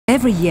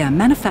Every year,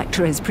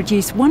 manufacturers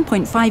produce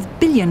 1.5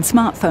 billion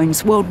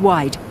smartphones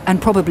worldwide,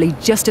 and probably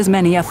just as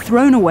many are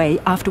thrown away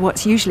after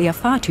what's usually a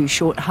far too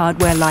short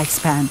hardware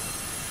lifespan.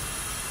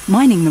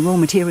 Mining the raw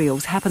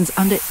materials happens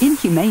under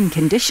inhumane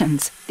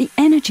conditions. The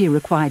energy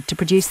required to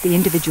produce the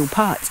individual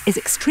parts is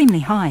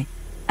extremely high,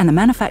 and the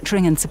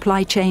manufacturing and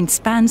supply chain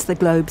spans the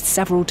globe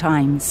several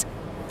times.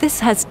 This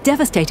has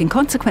devastating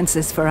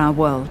consequences for our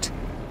world.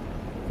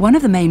 One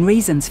of the main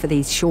reasons for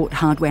these short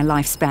hardware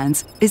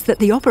lifespans is that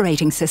the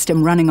operating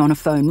system running on a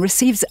phone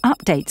receives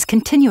updates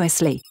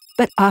continuously.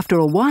 But after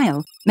a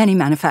while, many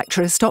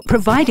manufacturers stop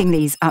providing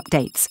these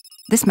updates.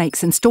 This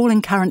makes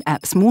installing current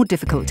apps more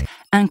difficult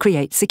and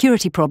creates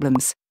security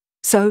problems.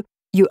 So,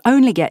 you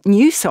only get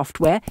new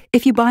software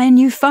if you buy a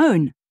new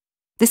phone.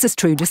 This is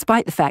true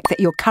despite the fact that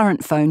your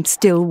current phone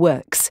still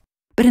works.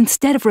 But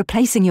instead of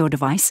replacing your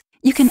device,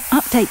 you can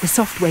update the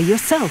software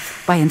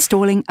yourself by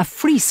installing a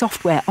free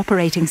software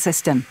operating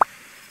system.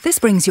 This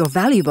brings your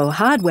valuable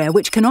hardware,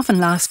 which can often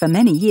last for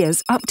many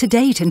years, up to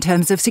date in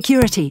terms of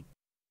security.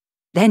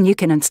 Then you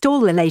can install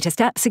the latest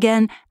apps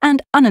again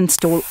and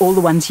uninstall all the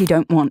ones you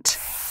don't want.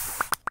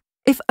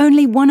 If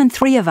only 1 in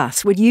 3 of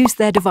us would use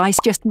their device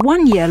just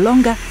 1 year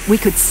longer, we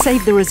could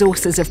save the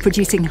resources of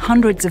producing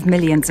hundreds of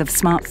millions of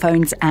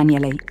smartphones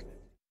annually.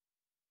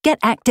 Get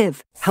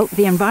active, help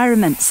the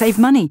environment, save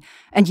money,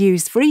 and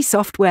use free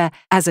software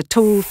as a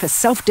tool for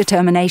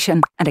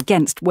self-determination and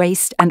against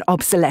waste and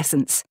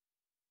obsolescence.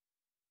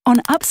 On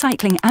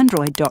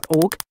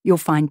upcyclingandroid.org, you'll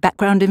find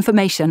background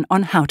information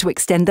on how to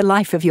extend the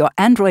life of your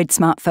Android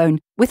smartphone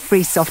with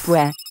free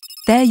software.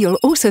 There you'll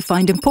also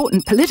find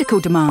important political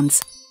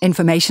demands,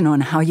 information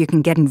on how you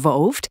can get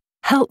involved,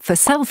 help for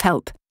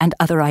self-help, and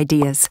other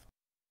ideas.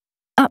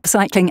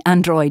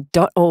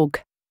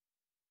 Upcyclingandroid.org